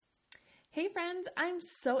Hey friends, I'm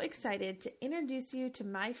so excited to introduce you to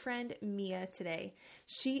my friend Mia today.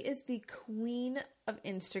 She is the queen of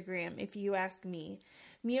Instagram, if you ask me.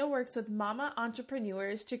 Mia works with mama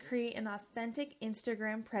entrepreneurs to create an authentic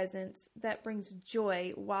Instagram presence that brings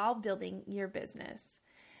joy while building your business.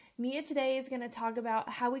 Mia today is going to talk about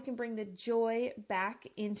how we can bring the joy back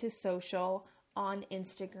into social on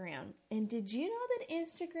Instagram. And did you know that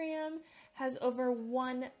Instagram has over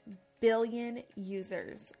 1 billion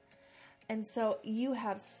users? And so you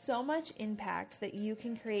have so much impact that you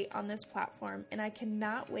can create on this platform. And I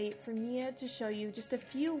cannot wait for Mia to show you just a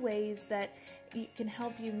few ways that it can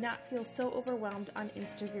help you not feel so overwhelmed on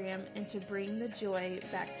Instagram and to bring the joy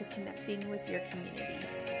back to connecting with your communities.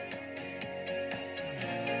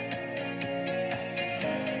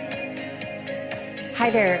 Hi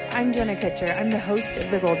there, I'm Jenna Kutcher. I'm the host of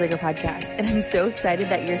the Goal Digger Podcast, and I'm so excited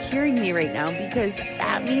that you're hearing me right now because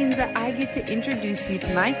that means that I get to introduce you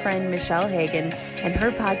to my friend Michelle Hagan and her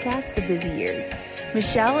podcast, The Busy Years.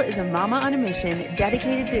 Michelle is a mama on a mission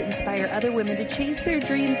dedicated to inspire other women to chase their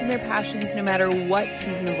dreams and their passions no matter what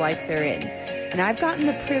season of life they're in. And I've gotten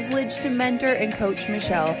the privilege to mentor and coach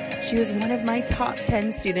Michelle. She was one of my top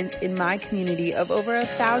 10 students in my community of over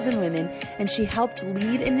 1,000 women, and she helped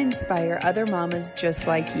lead and inspire other mamas just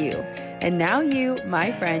like you. And now you,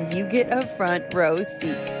 my friend, you get a front row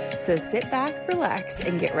seat. So sit back, relax,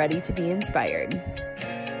 and get ready to be inspired.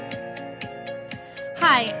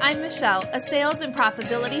 Hi, I'm Michelle, a sales and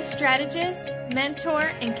profitability strategist,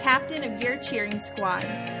 mentor, and captain of your cheering squad.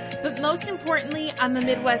 But most importantly, I'm a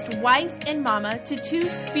Midwest wife and mama to 2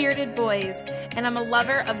 spirited boys, and I'm a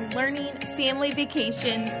lover of learning, family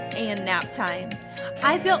vacations, and nap time.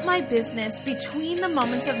 I built my business between the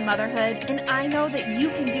moments of motherhood, and I know that you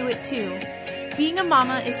can do it too. Being a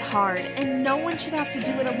mama is hard, and no one should have to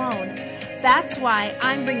do it alone. That's why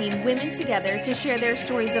I'm bringing women together to share their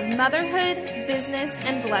stories of motherhood, business,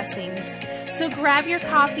 and blessings. So grab your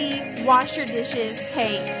coffee, wash your dishes,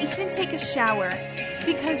 hey, even take a shower.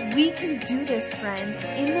 Because we can do this, friend,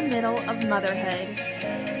 in the middle of motherhood.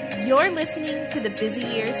 You're listening to the Busy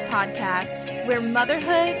Years podcast, where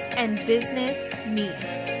motherhood and business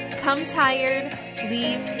meet. Come tired,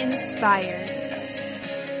 leave inspired.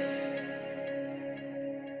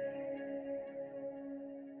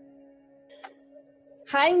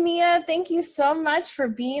 Hi, Mia. Thank you so much for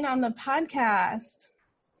being on the podcast.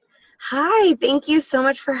 Hi, thank you so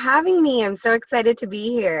much for having me. I'm so excited to be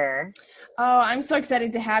here. Oh, I'm so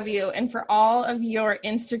excited to have you and for all of your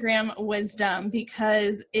Instagram wisdom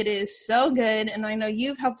because it is so good. And I know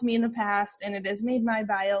you've helped me in the past and it has made my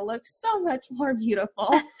bio look so much more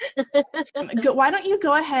beautiful. Why don't you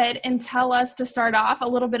go ahead and tell us to start off a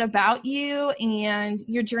little bit about you and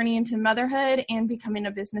your journey into motherhood and becoming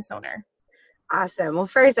a business owner? Awesome. Well,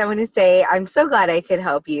 first, I want to say I'm so glad I could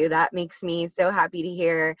help you. That makes me so happy to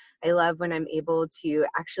hear. I love when I'm able to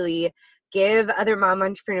actually give other mom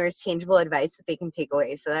entrepreneurs tangible advice that they can take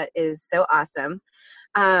away. So that is so awesome.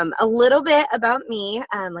 A little bit about me.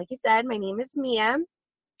 Like you said, my name is Mia.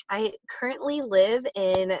 I currently live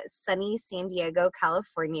in sunny San Diego,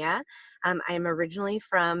 California. I am originally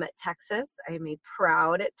from Texas. I am a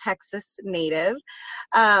proud Texas native,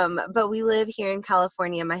 but we live here in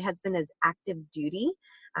California. My husband is active duty,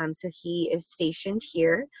 so he is stationed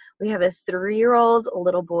here. We have a 3-year-old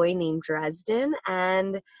little boy named Dresden,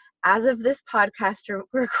 and as of this podcast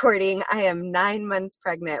recording, I am 9 months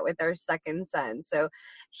pregnant with our second son, so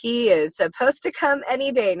he is supposed to come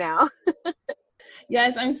any day now.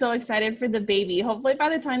 Yes, I'm so excited for the baby. Hopefully by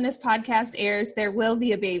the time this podcast airs, there will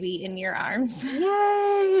be a baby in your arms.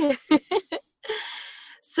 Yay!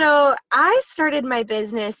 So I started my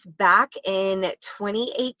business back in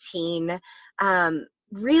 2018.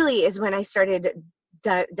 Really is when I started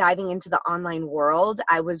diving into the online world.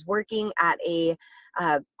 I was working at a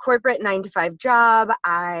corporate 9-to-5 job.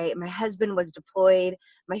 My husband was deployed.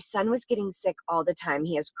 My son was getting sick all the time.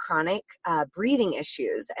 He has chronic breathing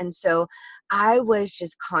issues. And so I was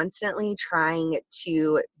just constantly trying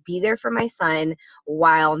to be there for my son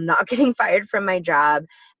while not getting fired from my job.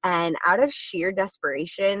 And out of sheer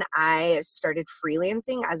desperation, I started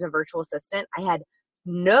freelancing as a virtual assistant. I had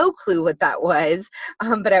no clue what that was,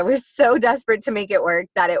 but I was so desperate to make it work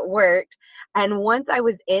that it worked. And once I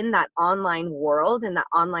was in that online world, in that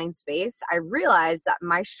online space, I realized that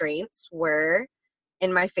my strengths were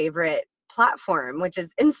in my favorite platform, which is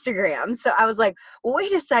Instagram. So I was like,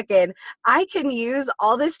 wait a second, I can use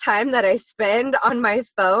all this time that I spend on my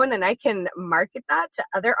phone and I can market that to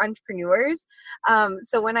other entrepreneurs.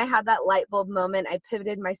 So when I had that light bulb moment, I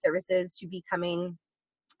pivoted my services to becoming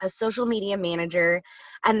a social media manager.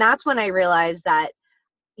 And that's when I realized that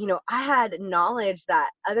I had knowledge that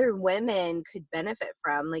other women could benefit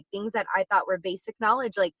from, like things that I thought were basic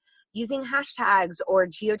knowledge, like using hashtags or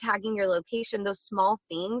geotagging your location, those small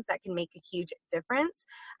things that can make a huge difference.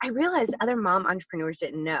 I realized other mom entrepreneurs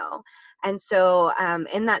didn't know. And so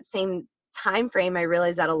in that same time frame, I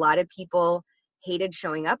realized that a lot of people hated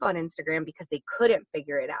showing up on Instagram because they couldn't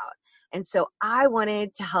figure it out. And so I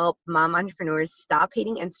wanted to help mom entrepreneurs stop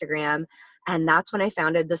hating Instagram. And that's when I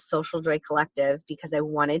founded the Social Joy Collective, because I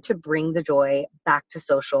wanted to bring the joy back to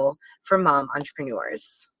social for mom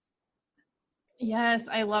entrepreneurs. Yes,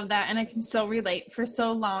 I love that. And I can so relate. For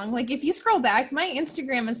so long, like if you scroll back, my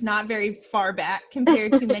Instagram is not very far back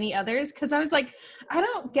compared to many others, because I was like, I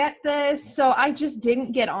don't get this. So I just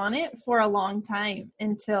didn't get on it for a long time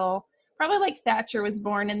until probably like Thatcher was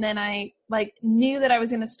born. And then I like knew that I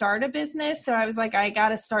was going to start a business. So I was like, I got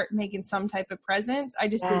to start making some type of presence. I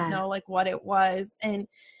just didn't know like what it was. And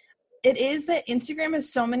it is that Instagram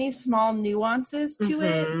has so many small nuances to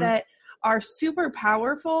it that are super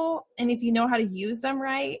powerful. And if you know how to use them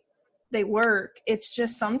right, they work. It's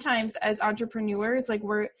just sometimes as entrepreneurs, like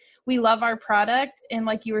we love our product. And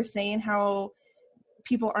like you were saying, how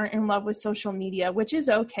people aren't in love with social media, which is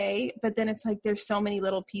okay. But then it's like, there's so many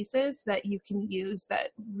little pieces that you can use that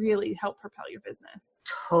really help propel your business.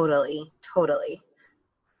 Totally.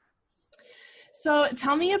 So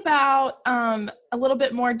tell me about a little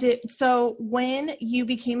bit more. So when you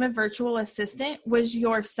became a virtual assistant, was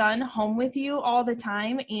your son home with you all the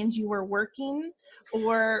time and you were working,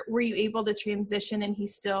 or were you able to transition and he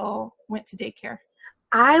still went to daycare?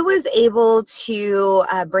 I was able to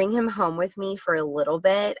bring him home with me for a little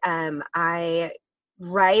bit.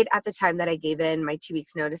 Right at the time that I gave in my 2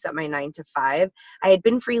 weeks notice at my 9 to 5, I had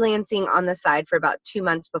been freelancing on the side for about 2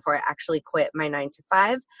 months before I actually quit my 9 to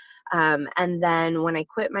 5. And then when I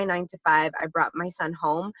quit my 9 to 5, I brought my son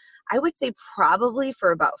home, I would say probably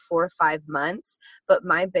for about 4 or 5 months, but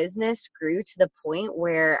my business grew to the point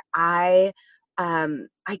where I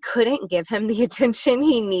couldn't give him the attention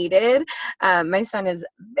he needed. My son is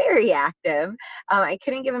very active. I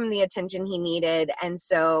couldn't give him the attention he needed. And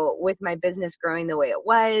so with my business growing the way it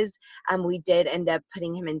was, we did end up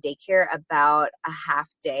putting him in daycare about a half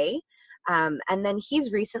day. And then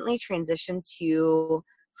he's recently transitioned to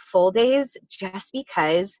full days just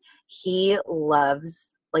because he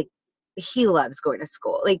loves going to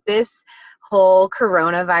school. Like this whole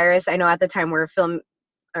coronavirus, I know at the time we're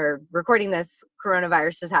recording this,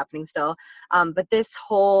 coronavirus is happening still. But this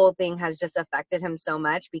whole thing has just affected him so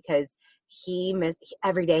much because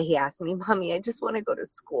every day he asks me, Mommy, I just want to go to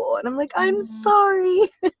school. And I'm like, I'm sorry.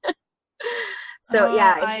 So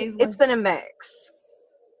it's been a mix.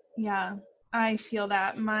 Yeah, I feel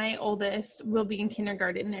that. My oldest will be in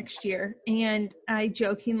kindergarten next year. And I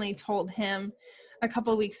jokingly told him a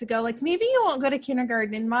couple of weeks ago, like, maybe you won't go to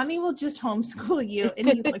kindergarten and Mommy will just homeschool you. And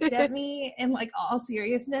he looked at me in like all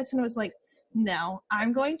seriousness and was like, no,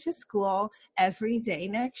 I'm going to school every day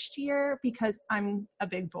next year because I'm a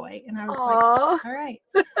big boy. And I was like, all right.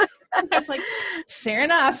 And I was like, fair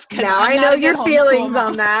enough. Now I know your feelings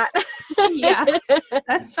on that. Yeah,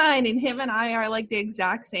 that's fine. And him and I are like the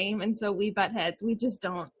exact same. And so we butt heads. We just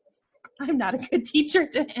I'm not a good teacher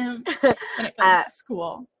to him when it comes to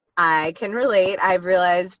school. I can relate. I've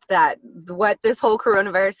realized that what this whole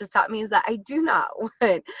coronavirus has taught me is that I do not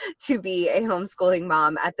want to be a homeschooling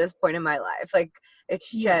mom at this point in my life. Like,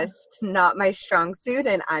 it's just not my strong suit,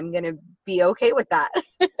 and I'm going to be okay with that.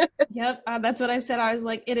 Yep. That's what I've said. I was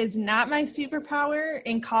like, it is not my superpower.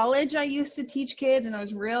 In college, I used to teach kids, and I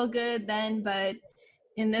was real good then, but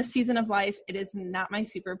in this season of life, it is not my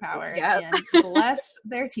superpower. Yep. And bless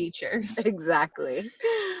their teachers. Exactly.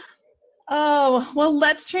 Oh, well,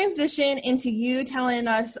 let's transition into you telling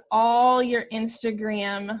us all your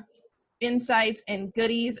Instagram insights and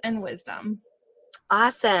goodies and wisdom.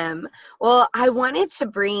 Awesome. Well, I wanted to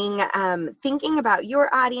bring, thinking about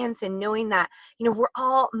your audience and knowing that, we're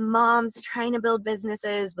all moms trying to build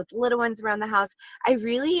businesses with little ones around the house. I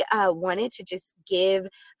really wanted to just give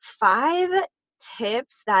 5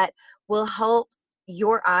 tips that will help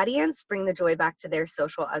your audience bring the joy back to their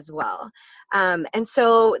social as well. And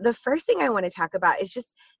so the first thing I want to talk about is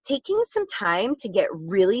just taking some time to get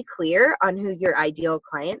really clear on who your ideal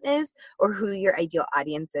client is or who your ideal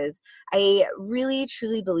audience is. I really,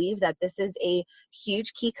 truly believe that this is a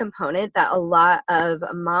huge key component that a lot of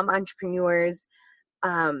mom entrepreneurs,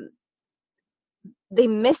 they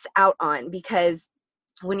miss out on because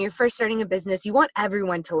when you're first starting a business, you want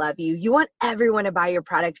everyone to love you. You want everyone to buy your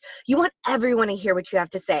product. You want everyone to hear what you have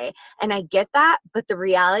to say. And I get that. But the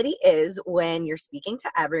reality is when you're speaking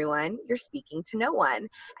to everyone, you're speaking to no one.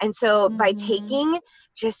 And so by taking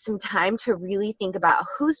just some time to really think about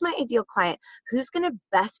who's my ideal client, who's going to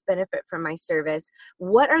best benefit from my service,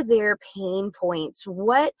 what are their pain points,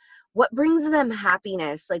 what brings them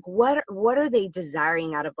happiness, like what are they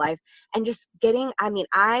desiring out of life, and just getting,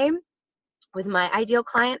 with my ideal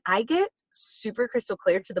client, I get super crystal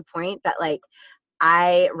clear to the point that like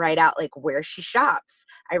I write out like where she shops.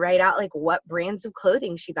 I write out like what brands of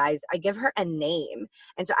clothing she buys. I give her a name.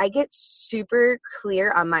 And so I get super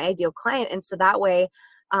clear on my ideal client. And so that way,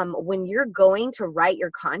 when you're going to write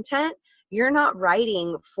your content, you're not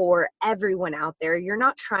writing for everyone out there. You're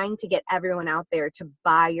not trying to get everyone out there to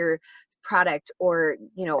buy your product or,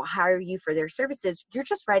 hire you for their services. You're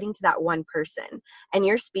just writing to that one person, and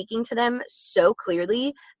you're speaking to them so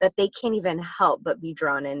clearly that they can't even help but be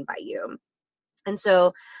drawn in by you. And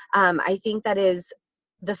so I think that is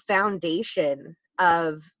the foundation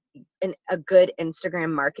of a good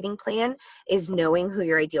Instagram marketing plan, is knowing who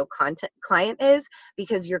your ideal client is,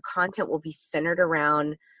 because your content will be centered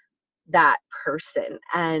around that person.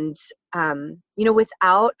 And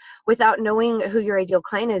without knowing who your ideal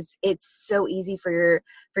client is, it's so easy for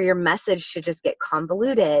your message to just get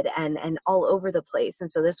convoluted and all over the place.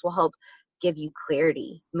 And so this will help give you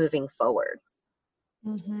clarity moving forward.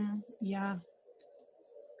 Yeah.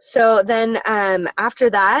 So then after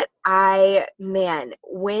that,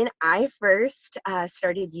 when I first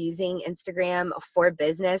started using Instagram for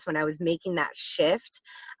business, when I was making that shift,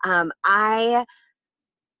 I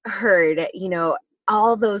heard,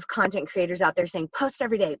 all those content creators out there saying, post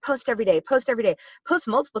every day, post every day, post every day, post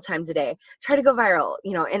multiple times a day, try to go viral,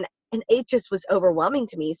 and it just was overwhelming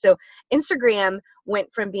to me. So Instagram went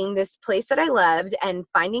from being this place that I loved and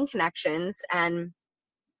finding connections and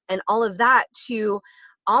all of that to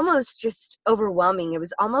almost just overwhelming. It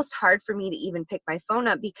was almost hard for me to even pick my phone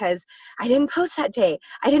up because I didn't post that day.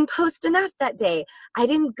 I didn't post enough that day. I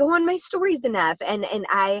didn't go on my stories enough. And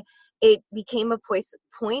it became a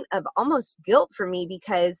point of almost guilt for me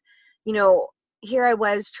because, here I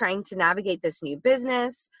was trying to navigate this new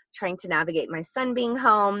business, trying to navigate my son being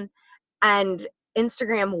home, and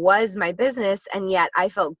Instagram was my business. And yet I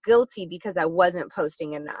felt guilty because I wasn't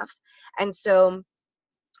posting enough. And so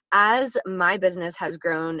as my business has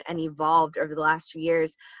grown and evolved over the last 2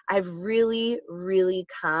 years, I've really, really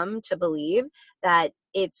come to believe that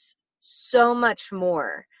it's so much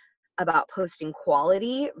more about posting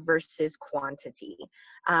quality versus quantity.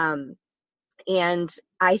 And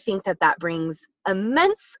I think that brings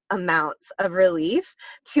immense amounts of relief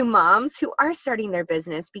to moms who are starting their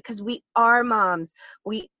business, because we are moms.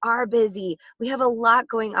 We are busy. We have a lot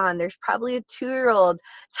going on. There's probably a 2-year-old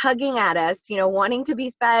tugging at us, wanting to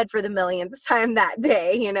be fed for the millionth time that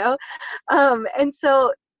day, And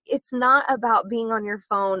so it's not about being on your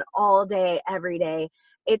phone all day, every day.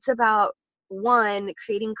 It's about, one,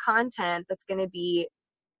 creating content that's going to be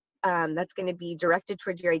directed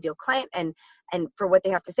towards your ideal client and for what they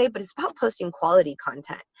have to say, but it's about posting quality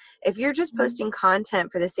content. If you're just posting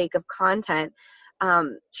content for the sake of content,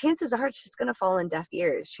 chances are it's just going to fall in deaf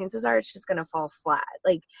ears. Chances are it's just going to fall flat.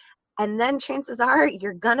 And then chances are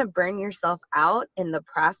you're going to burn yourself out in the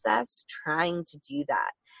process trying to do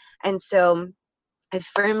that. And so I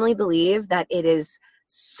firmly believe that it is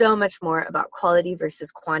so much more about quality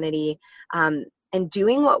versus quantity, and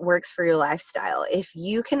doing what works for your lifestyle. If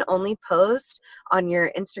you can only post on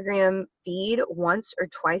your Instagram feed once or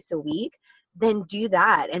twice a week, then do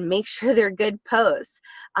that and make sure they're good posts.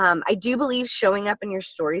 I do believe showing up in your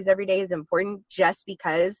stories every day is important, just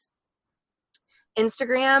because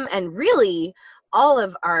Instagram and really all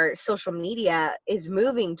of our social media is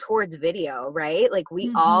moving towards video, right?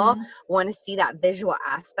 We all want to see that visual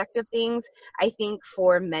aspect of things. I think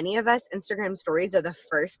for many of us, Instagram stories are the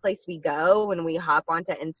first place we go when we hop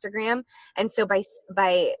onto Instagram. And so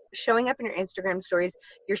by showing up in your Instagram stories,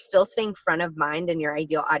 you're still staying front of mind in your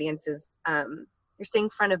ideal audience's,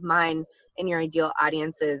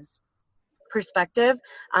 perspective.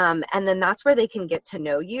 And then that's where they can get to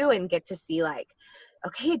know you and get to see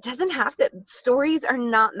okay, it doesn't have to, stories are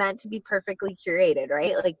not meant to be perfectly curated,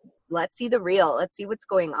 right? Let's see the real, let's see what's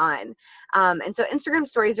going on. And so Instagram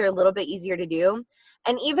stories are a little bit easier to do.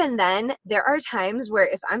 And even then, there are times where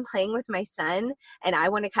if I'm playing with my son and I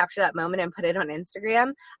want to capture that moment and put it on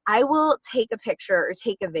Instagram, I will take a picture or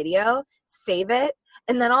take a video, save it,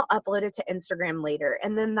 and then I'll upload it to Instagram later.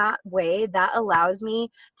 And then that way, that allows me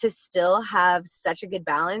to still have such a good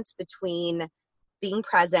balance between being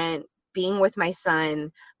present, being with my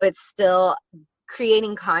son, but still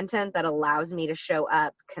creating content that allows me to show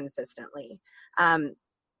up consistently. And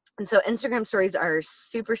so Instagram stories are a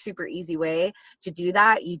super, super easy way to do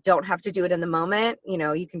that. You don't have to do it in the moment. You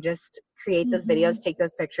know, you can just create those videos, take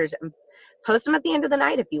those pictures, and post them at the end of the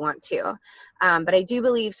night if you want to. But I do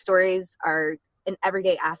believe stories are an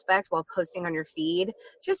everyday aspect while posting on your feed.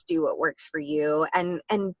 Just do what works for you, and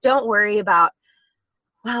don't worry about,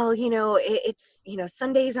 well, you know, it's, you know,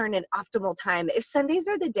 Sundays aren't an optimal time. If Sundays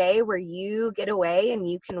are the day where you get away and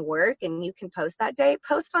you can work and you can post that day,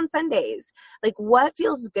 post on Sundays. Like, what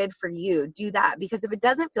feels good for you, do that. Because if it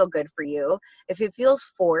doesn't feel good for you, if it feels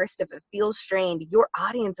forced, if it feels strained, your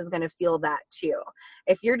audience is going to feel that too.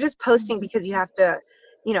 If you're just posting because you have to,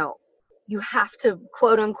 you know, you have to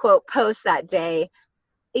quote unquote post that day,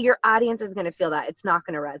 your audience is going to feel that. It's not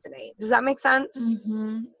going to resonate. Does that make sense?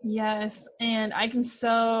 Yes. And I can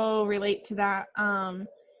so relate to that.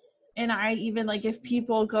 And I even, like, if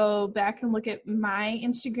people go back and look at my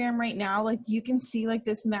Instagram right now, like, you can see like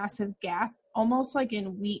this massive gap almost like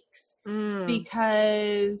in weeks,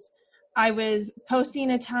 because I was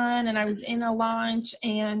posting a ton and I was in a launch,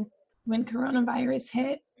 and when coronavirus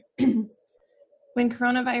hit,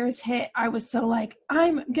 I was so like,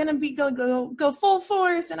 I'm gonna be go full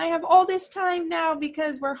force, and I have all this time now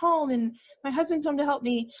because we're home and my husband's home to help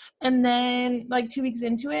me. And then like 2 weeks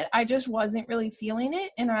into it, I just wasn't really feeling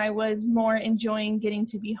it, and I was more enjoying getting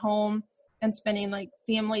to be home and spending like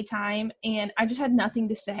family time, and I just had nothing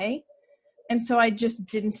to say. And so I just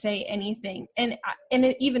didn't say anything. And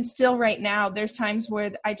even still right now, there's times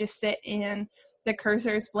where I just sit and the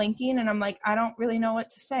cursor is blinking and I'm like, I don't really know what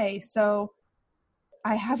to say. So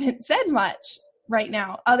I haven't said much right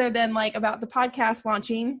now other than like about the podcast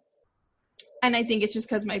launching. And I think it's just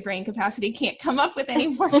because my brain capacity can't come up with any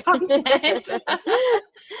more content.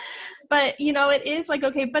 But, you know, it is like,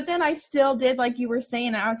 okay, but then I still did, like you were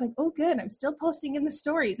saying, I was like, oh, good. I'm still posting in the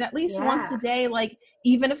stories at least once a day. Like,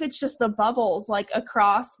 even if it's just the bubbles, like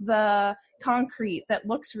across the concrete that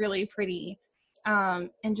looks really pretty,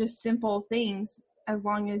 and just simple things, as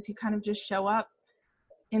long as you kind of just show up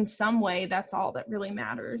in some way, that's all that really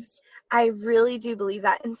matters. I really do believe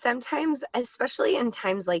that. And sometimes, especially in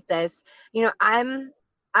times like this, you know, I'm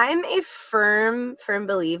a firm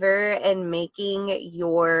believer in making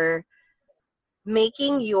your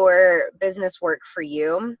business work for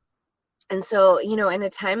you. And so, you know, in a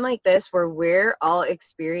time like this where we're all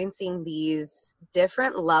experiencing these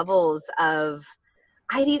different levels of,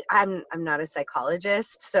 I'm not a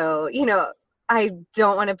psychologist, so, you know, I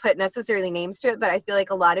don't want to put necessarily names to it, but I feel like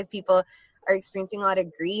a lot of people are experiencing a lot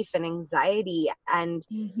of grief and anxiety and,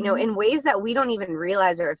 you know, in ways that we don't even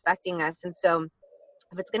realize are affecting us. And so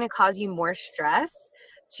if it's going to cause you more stress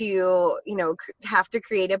to, you know, have to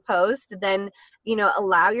create a post, then, you know,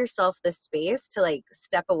 allow yourself the space to like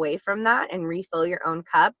step away from that and refill your own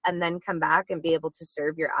cup, and then come back and be able to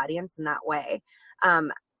serve your audience in that way.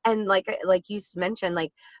 And like you mentioned,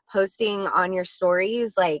 like posting on your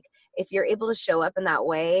stories, like if you're able to show up in that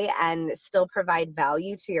way and still provide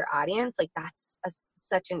value to your audience, like that's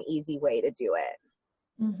such an easy way to do it.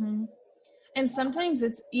 And sometimes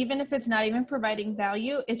it's, even if it's not even providing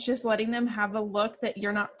value, it's just letting them have a look that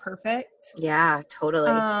you're not perfect. Yeah, totally.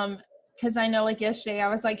 Because I know, like yesterday, I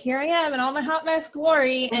was like, here I am in all my hot mess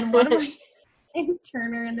glory, and one of my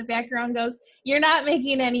Turner in the background goes, "You're not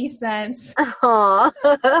making any sense." Aww.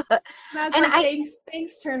 And like,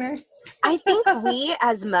 thanks, Turner. I think we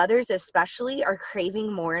as mothers especially are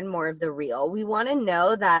craving more and more of the real. We want to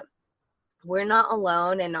know that we're not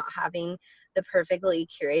alone in not having the perfectly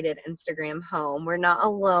curated Instagram home. We're not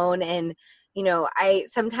alone. And, you know,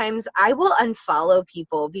 sometimes I will unfollow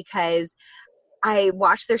people because I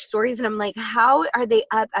watch their stories and I'm like, how are they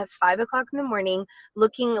up at 5 o'clock in the morning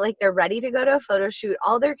looking like they're ready to go to a photo shoot?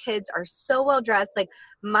 All their kids are so well dressed. Like,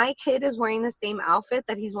 my kid is wearing the same outfit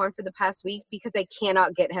that he's worn for the past week because I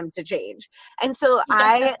cannot get him to change. And so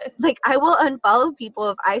I will unfollow people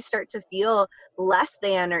if I start to feel less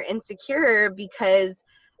than or insecure, because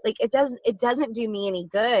like it doesn't do me any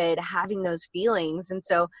good having those feelings. And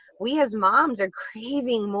so we as moms are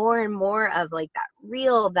craving more and more of like that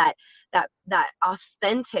real, that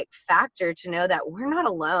authentic factor, to know that we're not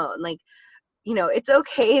alone. Like, you know, it's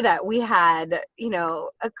okay that we had, you know,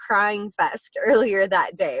 a crying fest earlier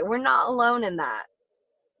that day. We're not alone in that.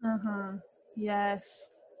 Yes.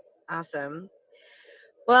 Awesome.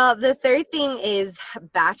 Well, the third thing is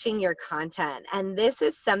batching your content. And this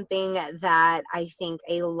is something that I think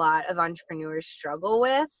a lot of entrepreneurs struggle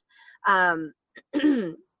with.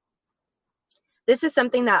 This is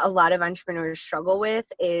something that a lot of entrepreneurs struggle with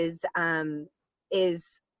is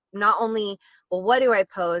not only, well, what do I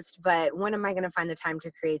post, but when am I going to find the time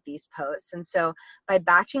to create these posts? And so by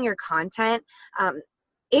batching your content,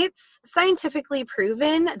 it's scientifically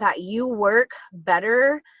proven that you work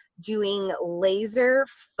better doing laser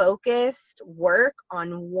focused work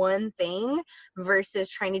on one thing versus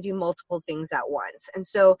trying to do multiple things at once. And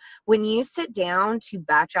so when you sit down to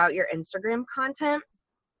batch out your Instagram content,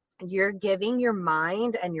 you're giving your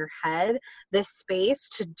mind and your head this space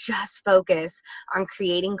to just focus on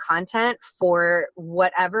creating content for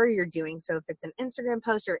whatever you're doing. So if it's an Instagram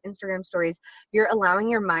post or Instagram stories, you're allowing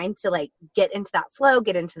your mind to like get into that flow,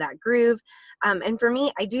 get into that groove. And for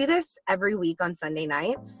me, I do this every week on Sunday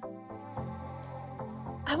nights.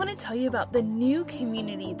 I want to tell you about the new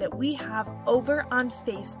community that we have over on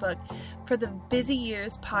Facebook for the Busy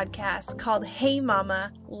Years podcast called Hey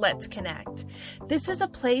Mama, Let's Connect. This is a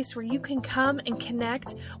place where you can come and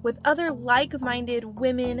connect with other like-minded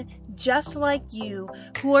women just like you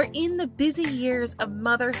who are in the busy years of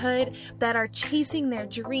motherhood that are chasing their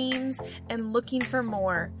dreams and looking for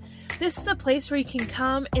more. This is a place where you can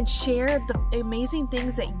come and share the amazing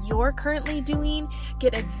things that you're currently doing,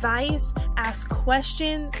 get advice, ask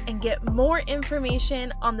questions, and get more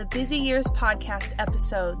information on the Busy Years podcast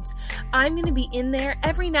episodes. I'm going to be in there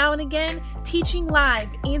every now and again, teaching live,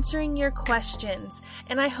 answering your questions.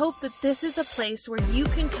 And I hope that this is a place where you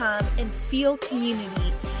can come and feel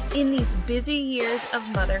community in these busy years of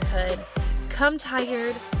motherhood. Come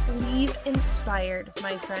tired, leave inspired,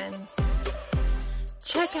 my friends.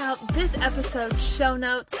 Check out this episode's show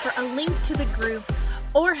notes for a link to the group,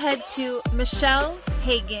 or head to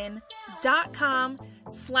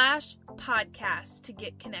michellehagan.com/podcast to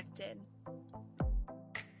get connected.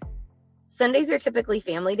 Sundays are typically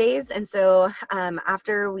family days. And so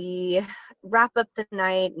after we wrap up the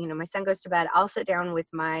night, my son goes to bed, I'll sit down with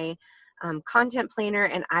my content planner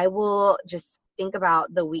and I will just think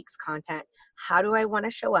about the week's content. How do I want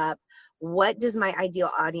to show up? What does my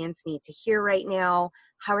ideal audience need to hear right now?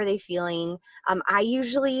 How are they feeling?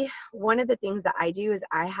 One of the things that I do is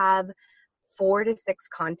I have 4 to 6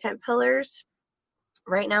 content pillars.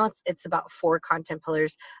 Right now it's about 4 content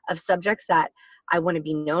pillars of subjects that I want to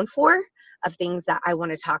be known for, of things that I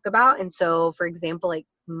want to talk about. And so, for example, like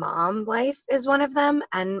mom life is one of them,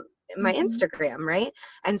 and my Instagram, right?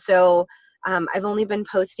 And so I've only been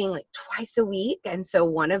posting like twice a week. And so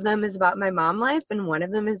one of them is about my mom life and one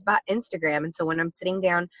of them is about Instagram. And so when I'm sitting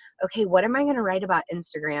down, okay, what am I going to write about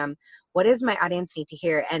Instagram? What does my audience need to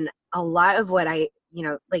hear? And a lot of what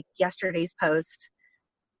like yesterday's post,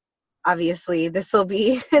 obviously this will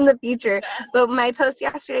be in the future, but my post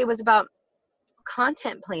yesterday was about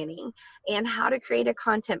content planning and how to create a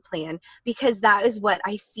content plan, because that is what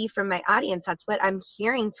I see from my audience. That's what I'm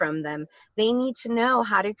hearing from them. They need to know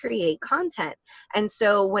how to create content. And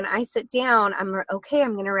so when I sit down, I'm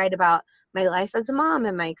going to write about my life as a mom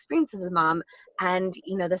and my experience as a mom. And,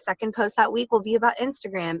 the second post that week will be about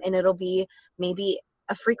Instagram, and it'll be maybe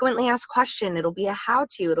a frequently asked question. It'll be a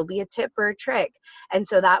how-to, it'll be a tip or a trick. And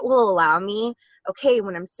so that will allow me, okay,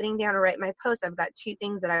 when I'm sitting down to write my post, I've got 2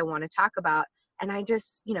 things that I want to talk about. And I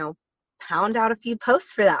just, pound out a few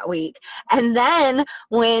posts for that week. And then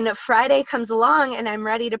when Friday comes along and I'm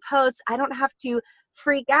ready to post, I don't have to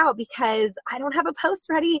freak out because I don't have a post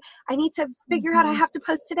ready. I need to figure out I have to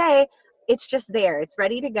post today. It's just there. It's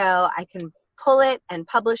ready to go. I can pull it and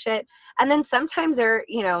publish it. And then sometimes there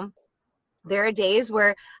are days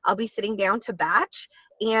where I'll be sitting down to batch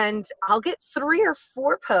and I'll get 3 or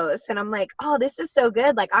 4 posts and I'm like, oh, this is so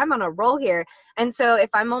good. Like I'm on a roll here. And so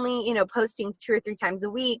if I'm only, posting 2 or 3 times a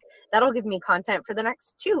week, that'll give me content for the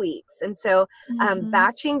next 2 weeks. And so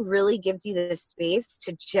batching really gives you the space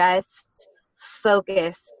to just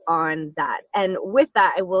focus on that. And with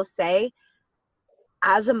that, I will say,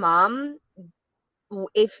 as a mom,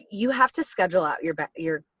 if you have to schedule out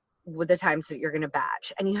with the times that you're going to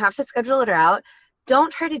batch, and you have to schedule it out,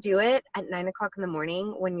 don't try to do it at 9 o'clock in the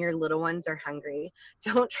morning when your little ones are hungry.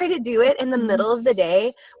 Don't try to do it in the middle of the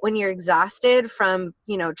day when you're exhausted from,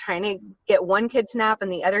 trying to get one kid to nap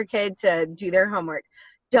and the other kid to do their homework.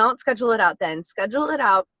 Don't schedule it out then. Schedule it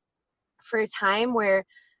out for a time where,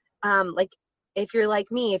 if you're like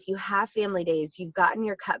me, if you have family days, you've gotten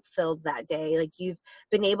your cup filled that day, like you've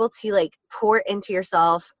been able to pour into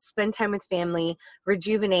yourself, spend time with family,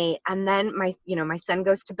 rejuvenate. And then my son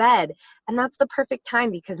goes to bed, and that's the perfect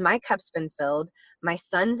time because my cup's been filled. My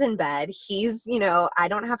son's in bed. He's, I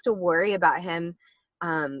don't have to worry about him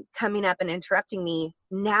coming up and interrupting me.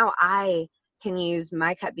 Now I can use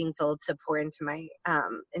my cup being filled to pour into my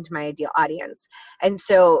ideal audience. And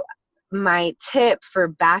so my tip for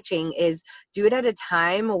batching is do it at a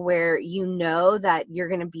time where you know that you're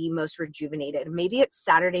going to be most rejuvenated. Maybe it's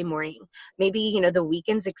Saturday morning. Maybe, the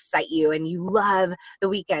weekends excite you and you love the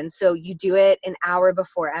weekend. So you do it an hour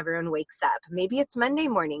before everyone wakes up. Maybe it's Monday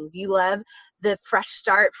mornings. You love the fresh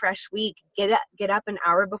start, fresh week. Get up an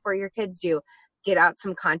hour before your kids do. Get out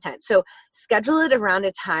some content. So schedule it around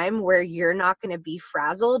a time where you're not going to be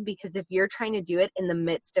frazzled, because if you're trying to do it in the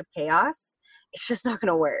midst of chaos, it's just not going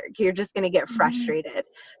to work. You're just going to get frustrated.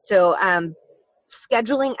 So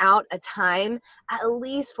scheduling out a time at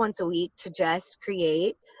least once a week to just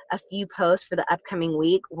create a few posts for the upcoming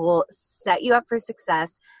week will set you up for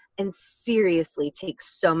success and seriously take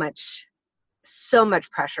so much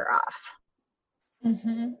pressure off.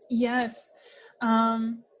 Mm-hmm. Yes.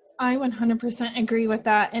 I 100% agree with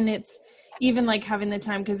that. And it's even like having the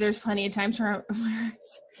time, because there's plenty of times where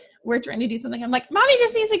we're trying to do something. I'm like, Mommy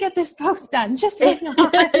just needs to get this post done. Just hang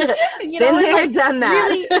on. Been there, done that.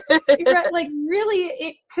 Really,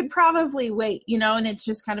 it could probably wait, and it's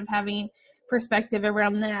just kind of having perspective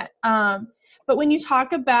around that. But when you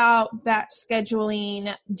talk about batch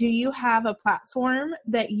scheduling, do you have a platform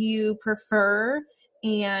that you prefer?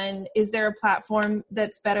 And is there a platform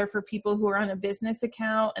that's better for people who are on a business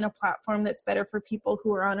account and a platform that's better for people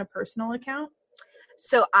who are on a personal account?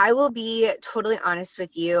 So I will be totally honest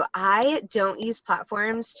with you. I don't use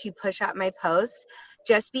platforms to push out my posts,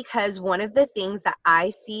 just because one of the things that I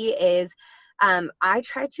see is I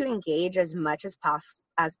try to engage as much as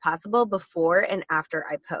possible before and after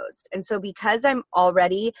I post. And so because I'm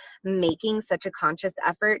already making such a conscious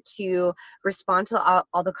effort to respond to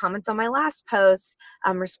all the comments on my last post,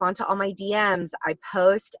 respond to all my DMs, I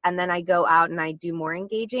post and then I go out and I do more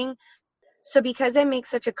engaging. So because I make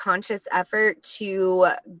such a conscious effort to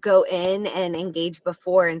go in and engage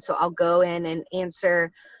before, and so I'll go in and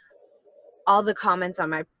answer all the comments on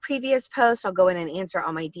my previous post, I'll go in and answer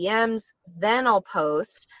all my DMs, then I'll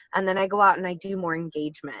post, and then I go out and I do more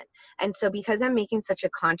engagement. And so because I'm making such a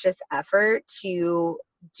conscious effort to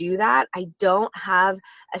do that, I don't have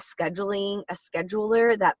a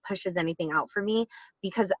scheduler that pushes anything out for me,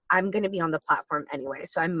 because I'm going to be on the platform anyway.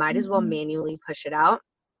 So I might as well manually push it out.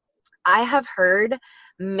 I have heard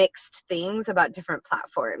mixed things about different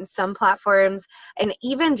platforms. Some platforms, and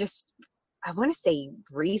even just, I want to say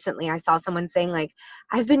recently, I saw someone saying like,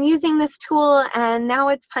 I've been using this tool and now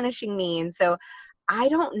it's punishing me. And so I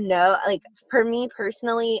don't know, like for me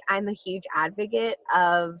personally, I'm a huge advocate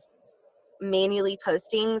of manually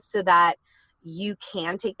posting so that you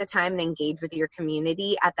can take the time and engage with your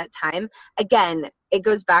community at that time. Again, it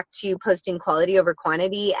goes back to posting quality over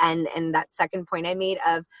quantity, and that second point I made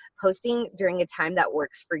of posting during a time that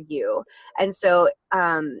works for you. And so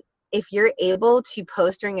if you're able to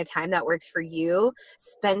post during a time that works for you,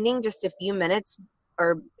 spending just a few minutes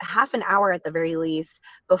or half an hour at the very least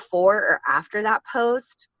before or after that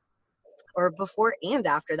post, or before and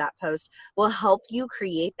after that post, will help you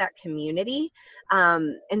create that community,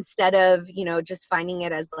 instead of, just finding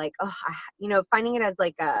it as like, finding it as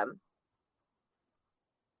like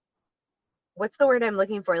what's the word I'm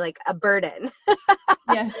looking for? Like a burden.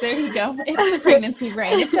 Yes, there you go. It's the pregnancy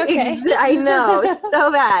brain. It's okay. I know, it's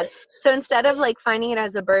so bad. So instead of like finding it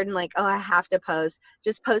as a burden, like, oh, I have to post,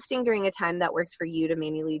 just posting during a time that works for you to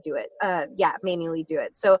manually do it. Manually do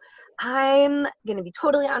it. So I'm going to be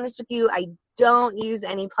totally honest with you. I don't use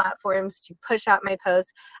any platforms to push out my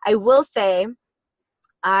posts. I will say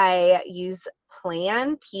I use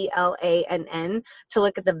Plann, Plann, to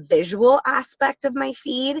look at the visual aspect of my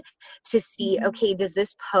feed to see, okay, does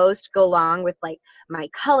this post go along with like my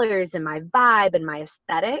colors and my vibe and my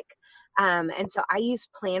aesthetic? And so I use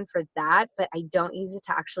Plann for that, but I don't use it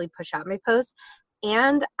to actually push out my posts.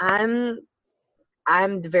 And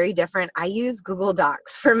I'm very different. I use Google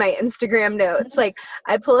Docs for my Instagram notes. Like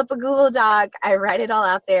I pull up a Google Doc, I write it all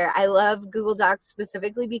out there. I love Google Docs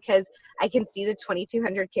specifically because I can see the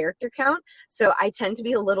 2,200 character count. So I tend to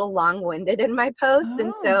be a little long-winded in my posts.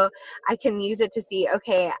 And so I can use it to see,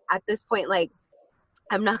 okay, at this point, like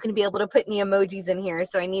I'm not going to be able to put any emojis in here.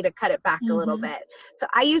 So I need to cut it back a little bit. So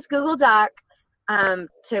I use Google Doc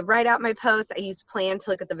to write out my posts. I use Plann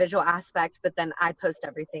to look at the visual aspect, but then I post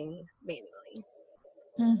everything manually.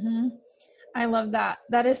 I love that.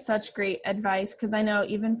 That is such great advice, because I know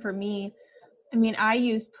even for me, I mean, I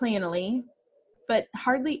use Planoly, but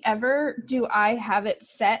hardly ever do I have it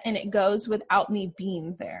set and it goes without me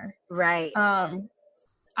being there. Right.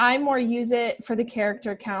 I more use it for the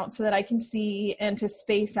character count so that I can see and to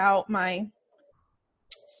space out my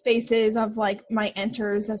spaces of like my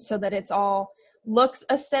enters so that it's all looks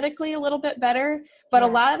aesthetically a little bit better. But a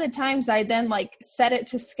lot of the times I then like set it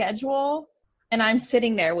to schedule and I'm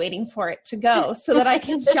sitting there waiting for it to go so that I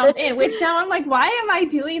can jump in, which now I'm like, why am I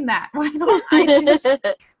doing that? Why don't I just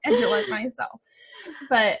schedule it myself?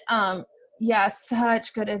 But yeah,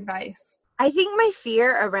 such good advice. I think my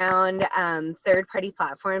fear around third-party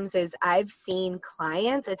platforms is I've seen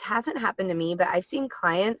clients, it hasn't happened to me, but I've seen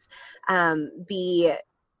clients have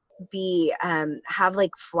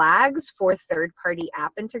like flags for third-party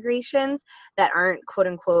app integrations that aren't quote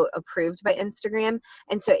unquote approved by Instagram.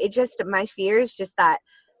 And so my fear is just that,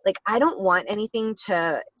 like, I don't want anything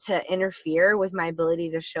to interfere with my ability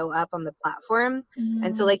to show up on the platform. Mm-hmm.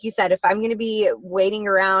 And so, like you said, if I'm going to be waiting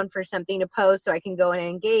around for something to post so I can go and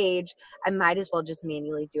engage, I might as well just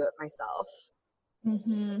manually do it myself.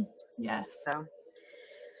 Mm-hmm. Yes. So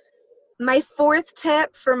my fourth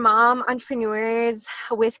tip for mom entrepreneurs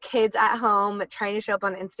with kids at home trying to show up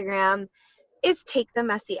on Instagram is take the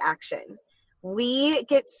messy action. We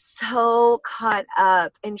get so caught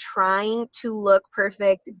up in trying to look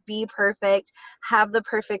perfect, be perfect, have the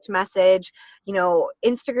perfect message. You know,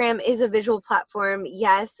 Instagram is a visual platform,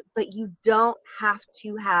 yes, but you don't have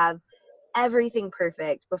to have everything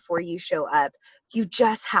perfect before you show up. You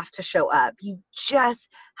just have to show up. You just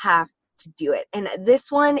have to do it. And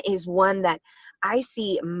this one is one that I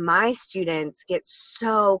see my students get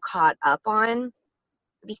so caught up on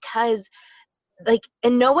because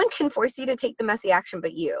and no one can force you to take the messy action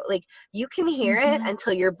but you. Like, you can hear it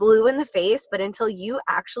until you're blue in the face, but until you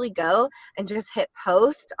actually go and just hit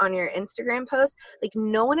post on your Instagram post, like,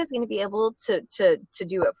 no one is going to be able to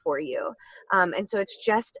do it for you. And so it's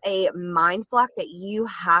just a mind block that you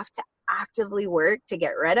have to actively work to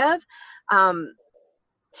get rid of.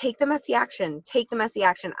 Take the messy action. Take the messy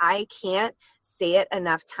action. I can't say it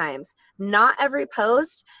enough times. Not every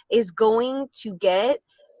post is going to get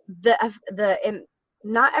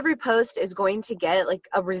not every post is going to get like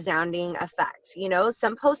a resounding effect. You know,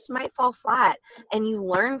 some posts might fall flat and you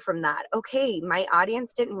learn from that. Okay, my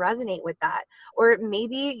audience didn't resonate with that. Or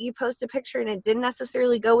maybe you post a picture and it didn't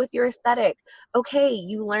necessarily go with your aesthetic. Okay,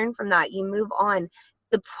 you learn from that. You move on.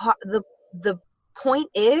 The point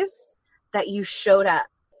is that you showed up,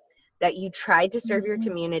 that you tried to serve your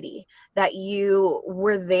community, that you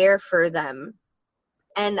were there for them.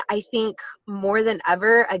 And I think more than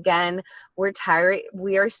ever, again,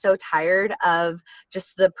 we are so tired of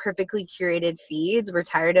just the perfectly curated feeds. We're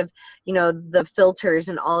tired of, you know, the filters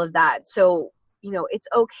and all of that. So, you know, it's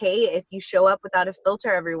okay if you show up without a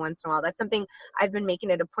filter every once in a while. That's something I've been making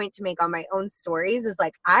it a point to make on my own stories, is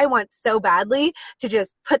like, I want so badly to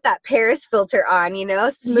just put that Paris filter on, you know,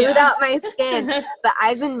 smooth out my skin. But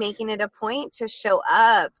I've been making it a point to show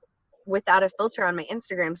up without a filter on my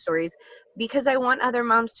Instagram stories, because I want other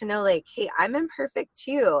moms to know, like, hey, I'm imperfect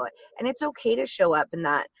too. And it's okay to show up in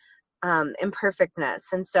that imperfectness.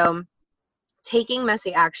 And so taking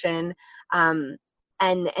messy action, and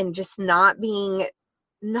just stop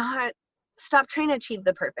trying to achieve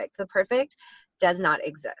the perfect. The perfect does not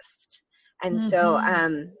exist. And so,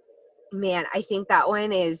 man, I think that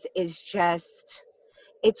one is just,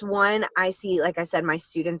 it's one I see, like I said, my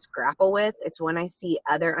students grapple with. It's one I see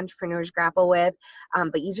other entrepreneurs grapple with,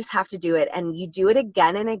 but you just have to do it. And you do it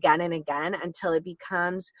again and again and again until it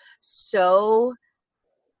becomes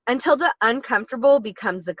until the uncomfortable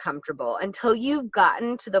becomes the comfortable, until you've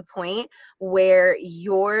gotten to the point where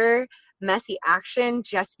your messy action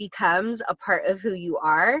just becomes a part of who you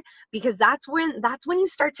are, because that's when you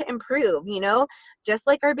start to improve. You know, just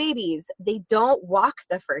like our babies, they don't walk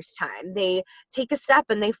the first time. They take a step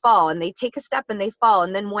and they fall, and they take a step and they fall,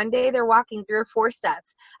 and then one day they're walking 3 or 4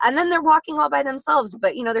 steps, and then they're walking all by themselves,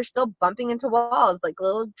 but you know, they're still bumping into walls like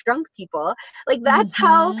little drunk people. Like, that's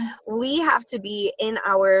how we have to be in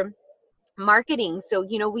our marketing. So,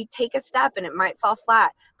 you know, we take a step and it might fall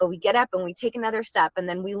flat, but we get up and we take another step, and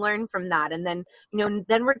then we learn from that. And then, you know,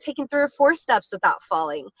 then we're taking 3 or 4 steps without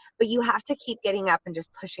falling. But you have to keep getting up and just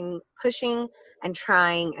pushing and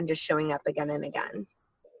trying and just showing up again and again.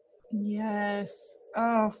 Yes.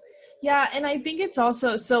 Oh, yeah. And I think it's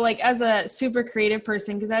also, so like, as a super creative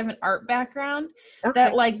person, because I have an art background,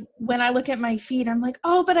 that like when I look at my feed, I'm like,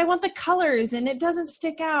 oh, but I want the colors and it doesn't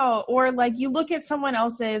stick out. Or like, you look at someone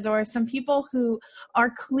else's, or some people who are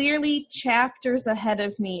clearly chapters ahead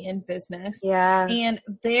of me in business. Yeah. And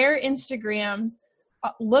their Instagrams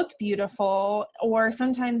look beautiful. Or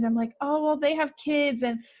sometimes I'm like, oh, well, they have kids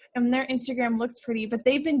and their Instagram looks pretty, but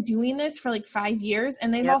they've been doing this for like 5 years,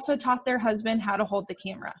 and they've also taught their husband how to hold the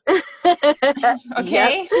camera.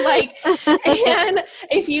 Okay. Like, and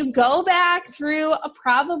if you go back through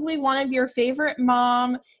probably one of your favorite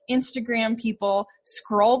mom Instagram people,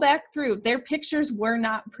 scroll back through, their pictures were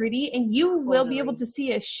not pretty, and you will be able to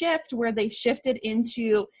see a shift where they shifted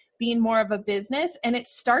into being more of a business, and it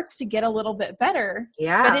starts to get a little bit better,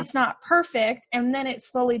 Yeah. but it's not perfect. And then it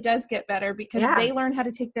slowly does get better because Yeah. they learn how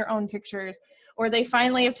to take their own pictures, or they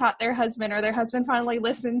finally have taught their husband, or their husband finally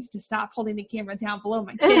listens to stop holding the camera down below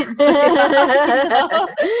my chin.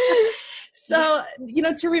 So,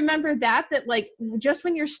 to remember that like just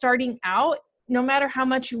when you're starting out, no matter how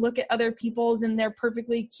much you look at other people's and their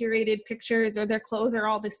perfectly curated pictures or their clothes are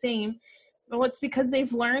all the same, well, it's because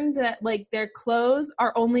they've learned that like their clothes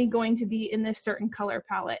are only going to be in this certain color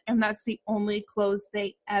palette, and that's the only clothes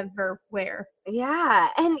they ever wear. Yeah.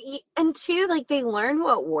 And too, like, they learn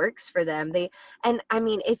what works for them. And I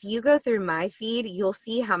mean, if you go through my feed, you'll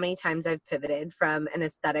see how many times I've pivoted from an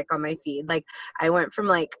aesthetic on my feed. Like, I went from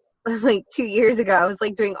like 2 years ago, I was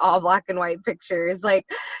like doing all black and white pictures, like,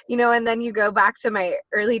 and then you go back to my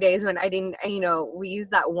early days when I didn't, we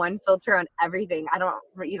used that one filter on everything. I don't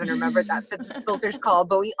even remember what that filter's called,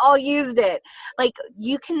 but we all used it. Like,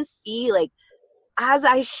 you can see, like, as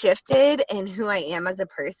I shifted in who I am as a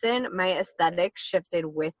person, my aesthetic shifted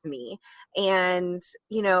with me. And,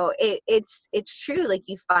 it's true. Like,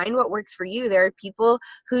 you find what works for you. There are people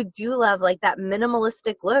who do love like that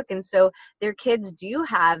minimalistic look. And so their kids do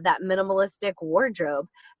have that minimalistic wardrobe.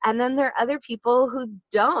 And then there are other people who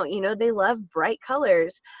don't, they love bright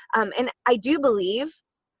colors. And I do believe,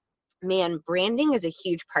 man, branding is a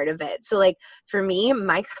huge part of it. So like for me,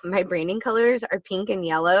 my branding colors are pink and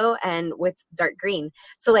yellow and with dark green.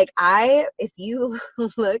 So like if you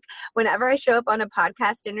look, whenever I show up on a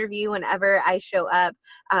podcast interview, whenever I show up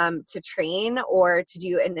to train or to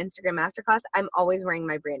do an Instagram masterclass, I'm always wearing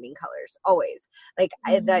my branding colors, always. Like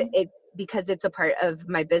because it's a part of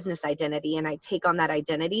my business identity and I take on that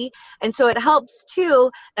identity. And so it helps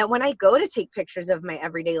too that when I go to take pictures of my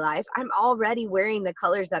everyday life, I'm already wearing the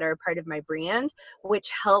colors that are a part of my brand,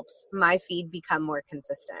 which helps my feed become more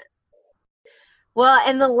consistent. Well,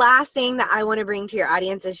 and the last thing that I want to bring to your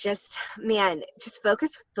audience is just focus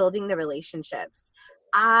on building the relationships.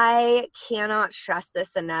 I cannot stress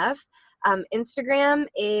this enough. Instagram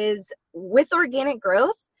is, with organic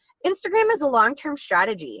growth, Instagram is a long-term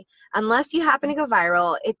strategy. Unless you happen to go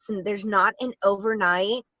viral, there's not an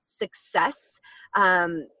overnight success.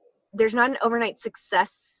 There's not an overnight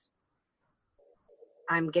success.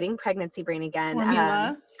 I'm getting pregnancy brain again.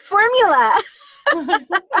 Formula.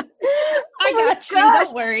 I got you.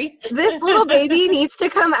 Don't worry. This little baby needs to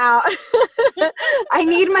come out. I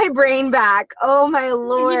need my brain back. Oh my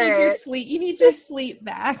Lord. You need your sleep. You need your sleep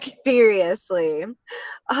back. Seriously.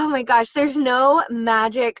 Oh my gosh. There's no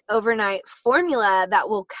magic overnight formula that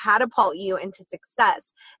will catapult you into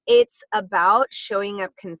success. It's about showing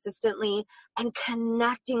up consistently and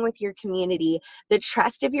connecting with your community. The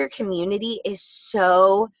trust of your community is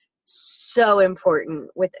so important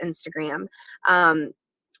with Instagram.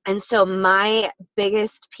 And so my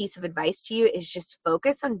biggest piece of advice to you is just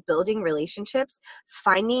focus on building relationships,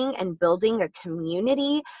 finding and building a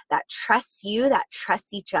community that trusts you, that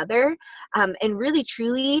trusts each other, and really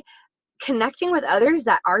truly connecting with others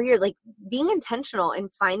that are being intentional and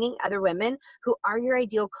finding other women who are your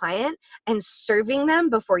ideal client and serving them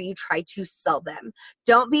before you try to sell them.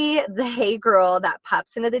 Don't be the hey girl that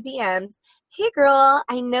pops into the DMs. Hey girl,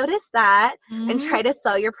 I noticed that, and try to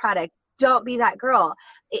sell your product. Don't be that girl.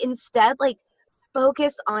 Instead,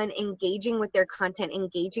 focus on engaging with their content,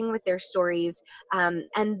 engaging with their stories.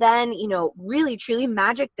 And then, really, truly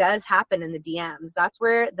magic does happen in the DMs. That's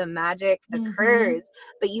where the magic occurs.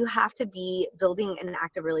 But you have to be building an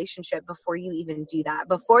active relationship before you even do that.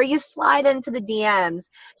 Before you slide into the DMs,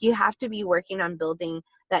 you have to be working on building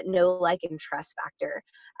that know, like, and trust factor.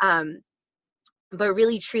 But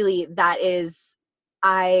really, truly,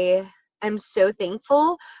 I'm so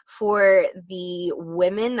thankful for the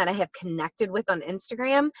women that I have connected with on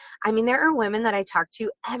Instagram. I mean, there are women that I talk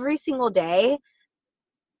to every single day,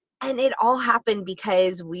 and it all happened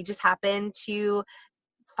because we just happened to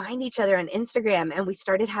find each other on Instagram, and we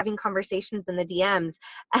started having conversations in the DMs,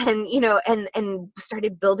 and and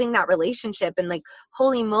started building that relationship. And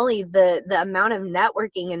holy moly, the amount of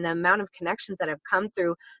networking and the amount of connections that have come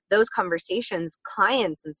through those conversations,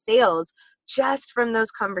 clients and sales, just from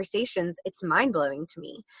those conversations, it's mind-blowing to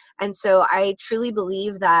me. And so I truly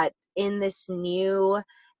believe that in this new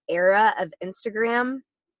era of Instagram,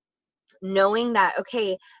 knowing that,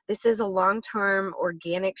 okay, this is a long-term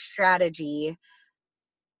organic strategy,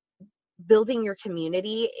 building your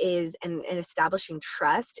community and establishing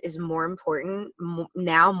trust is more important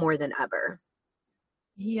now more than ever.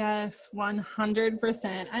 Yes,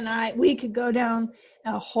 100%. And we could go down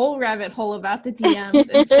a whole rabbit hole about the DMs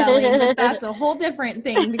and selling, but that's a whole different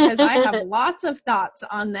thing because I have lots of thoughts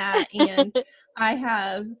on that. And I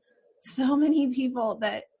have so many people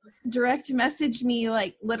that direct message me,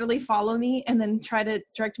 like literally follow me and then try to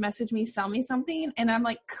direct message me, sell me something. And I'm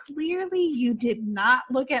like, clearly you did not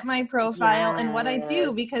look at my profile and what I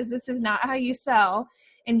do, because this is not how you sell.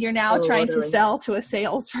 And you're now trying to sell to a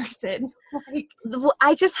salesperson. Like,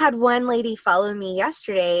 I just had one lady follow me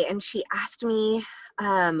yesterday, and she asked me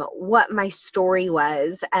what my story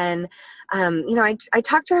was. And, I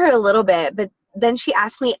talked to her a little bit, but then she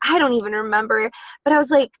asked me, I don't even remember, but I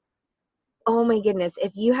was like, oh my goodness,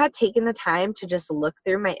 if you had taken the time to just look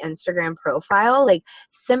through my Instagram profile, like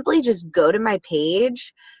simply just go to my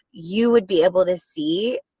page, you would be able to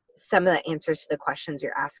see some of the answers to the questions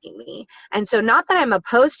you're asking me. And so not that I'm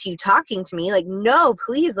opposed to you talking to me, like, no,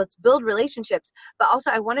 please, let's build relationships. But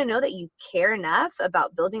also I want to know that you care enough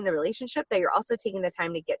about building the relationship that you're also taking the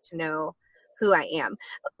time to get to know who I am.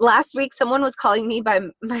 Last week, someone was calling me by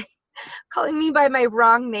my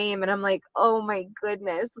wrong name, and I'm like, oh my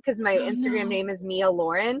goodness, because my Instagram name is Mia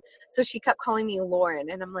Lauren, so she kept calling me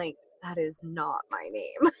Lauren, and I'm like, that is not my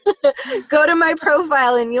name. Go to my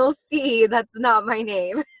profile and you'll see that's not my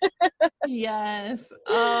name. Yes.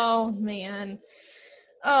 Oh man.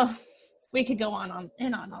 Oh, we could go on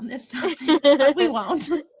this topic, but we won't.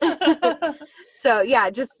 So yeah,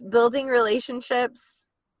 just building relationships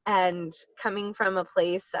and coming from a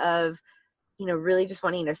place of, really just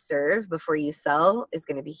wanting to serve before you sell is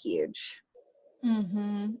going to be huge.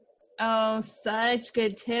 Mm-hmm. Oh, such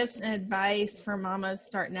good tips and advice for mamas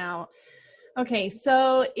starting out. Okay,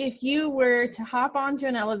 so if you were to hop onto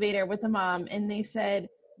an elevator with a mom and they said,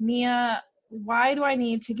 Mia, why do I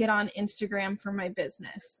need to get on Instagram for my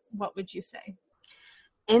business? What would you say?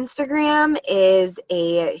 Instagram is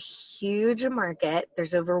a huge market.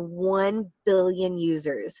 There's over 1 billion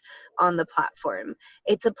users on the platform.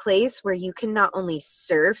 It's a place where you can not only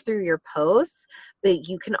serve through your posts, but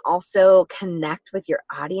you can also connect with your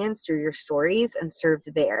audience through your stories and serve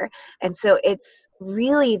there. And so it's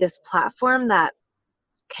really this platform that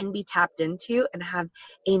can be tapped into and have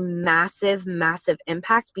a massive, massive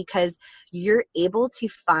impact, because you're able to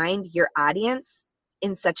find your audience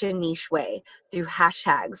in such a niche way through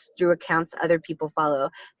hashtags, through accounts other people follow,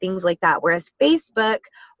 things like that. Whereas Facebook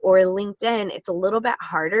or LinkedIn, it's a little bit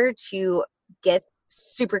harder to get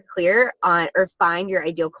super clear on or find your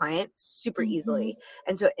ideal client super easily.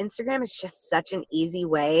 And so Instagram is just such an easy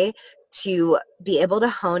way to be able to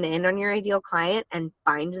hone in on your ideal client and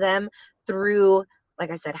find them through, like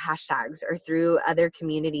I said, hashtags or through other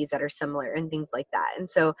communities that are similar and things like that. And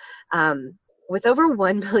so with over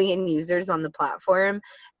 1 billion users on the platform,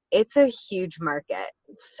 it's a huge market.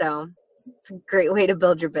 So it's a great way to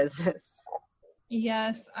build your business.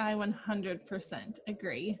 Yes, I 100%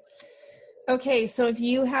 agree. Okay, so if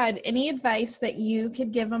you had any advice that you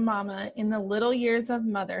could give a mama in the little years of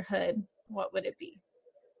motherhood, what would it be?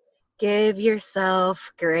 Give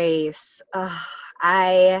yourself grace.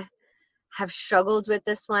 I have struggled with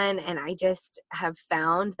this one, and I just have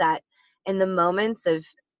found that in the moments of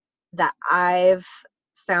that I've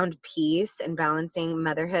found peace in balancing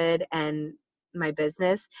motherhood and my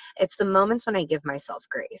business, it's the moments when I give myself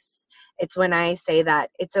grace. It's when I say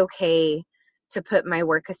that it's okay to put my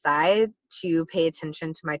work aside to pay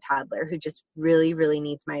attention to my toddler who just really, really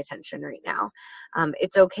needs my attention right now.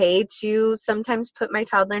 It's okay to sometimes put my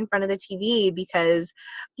toddler in front of the TV because,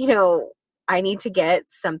 I need to get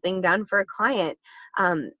something done for a client.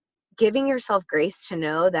 Giving yourself grace to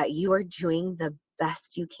know that you are doing the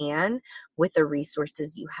best you can with the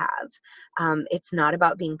resources you have. It's not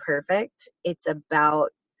about being perfect. It's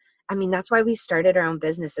about, that's why we started our own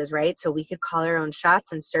businesses, right? So we could call our own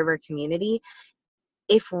shots and serve our community.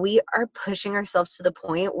 If we are pushing ourselves to the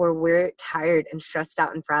point where we're tired and stressed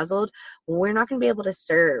out and frazzled, we're not going to be able to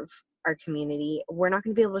serve our community. We're not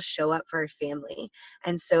going to be able to show up for our family.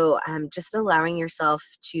 And so just allowing yourself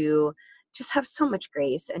to just have so much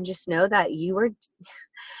grace and just know that you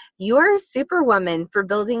are a superwoman for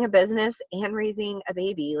building a business and raising a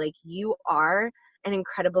baby. Like, you are an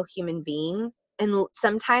incredible human being. And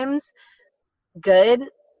sometimes good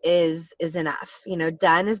is enough.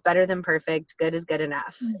 Done is better than perfect. Good is good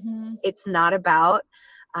enough. It's not about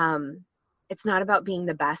being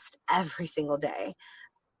the best every single day.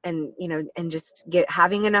 And, and just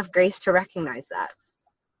having enough grace to recognize that.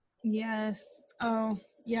 Yes. Oh,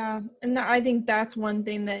 yeah. And I think that's one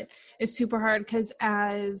thing that is super hard, because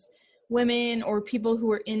as women or people who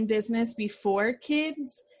were in business before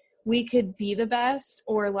kids, we could be the best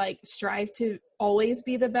or like strive to always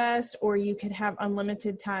be the best, or you could have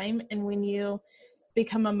unlimited time. And when you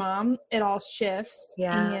become a mom, it all shifts.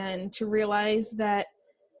 Yeah. And to realize that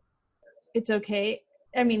it's okay.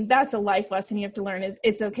 I mean, that's a life lesson you have to learn, is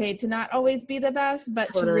it's okay to not always be the best,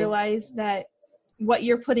 but to realize that what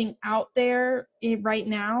you're putting out there right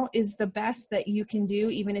now is the best that you can do,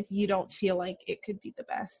 even if you don't feel like it could be the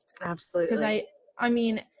best. Absolutely. Because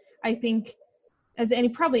I think as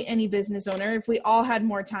probably any business owner, if we all had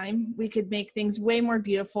more time, we could make things way more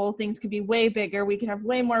beautiful. Things could be way bigger. We could have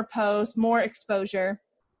way more posts, more exposure.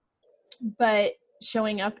 But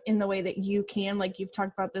showing up in the way that you can, like you've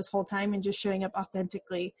talked about this whole time, and just showing up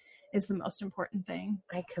authentically is the most important thing.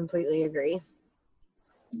 I completely agree.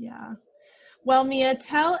 Yeah. Well, Mia,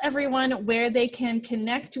 tell everyone where they can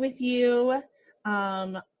connect with you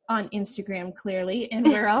on Instagram, clearly, and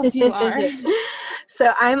where else you are.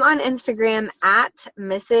 So I'm on Instagram at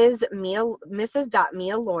Mrs.Mia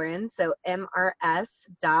Lauren. So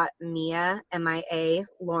Mrs.Mia, M-I-A,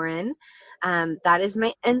 Lauren. That is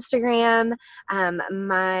my Instagram.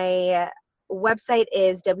 My website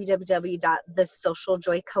is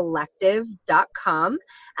www.thesocialjoycollective.com.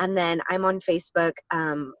 And then I'm on Facebook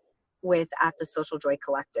with at the Social Joy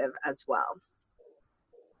Collective as well.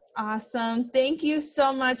 Awesome. Thank you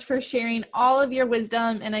so much for sharing all of your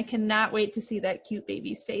wisdom, and I cannot wait to see that cute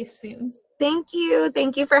baby's face soon. Thank you.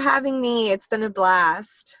 Thank you for having me. It's been a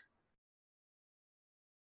blast.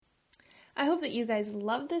 I hope that you guys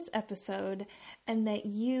loved this episode and that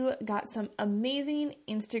you got some amazing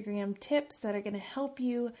Instagram tips that are going to help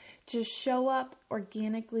you just show up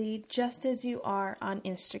organically just as you are on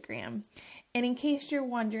Instagram. And in case you're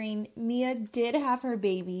wondering, Mia did have her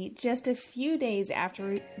baby just a few days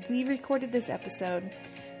after we recorded this episode.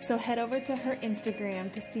 So head over to her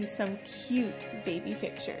Instagram to see some cute baby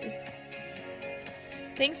pictures.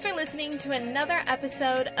 Thanks for listening to another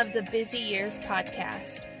episode of the Busy Years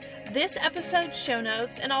podcast. This episode's show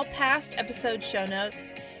notes and all past episode show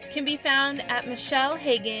notes can be found at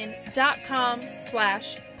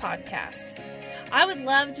michellehagan.com/podcast. I would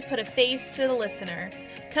love to put a face to the listener.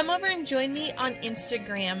 Come over and join me on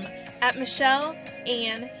Instagram at Michelle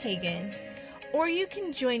Ann Hagan. Or you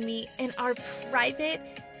can join me in our private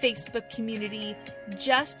Facebook community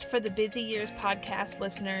just for the Busy Years podcast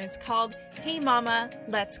listeners called Hey Mama,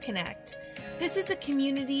 Let's Connect. This is a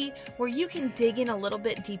community where you can dig in a little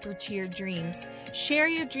bit deeper to your dreams. Share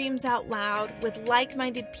your dreams out loud with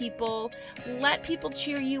like-minded people. Let people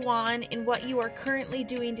cheer you on in what you are currently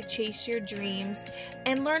doing to chase your dreams.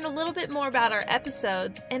 And learn a little bit more about our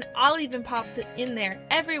episodes. And I'll even pop in there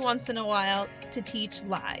every once in a while to teach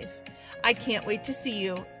live. I can't wait to see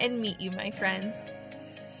you and meet you, my friends.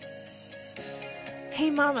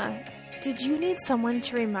 Hey Mama, did you need someone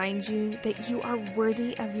to remind you that you are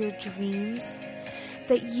worthy of your dreams?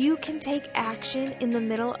 That you can take action in the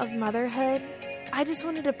middle of motherhood? I just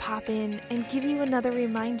wanted to pop in and give you another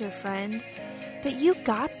reminder, friend, that you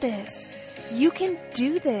got this. You can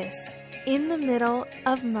do this in the middle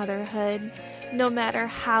of motherhood, no matter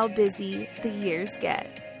how busy the years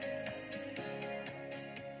get.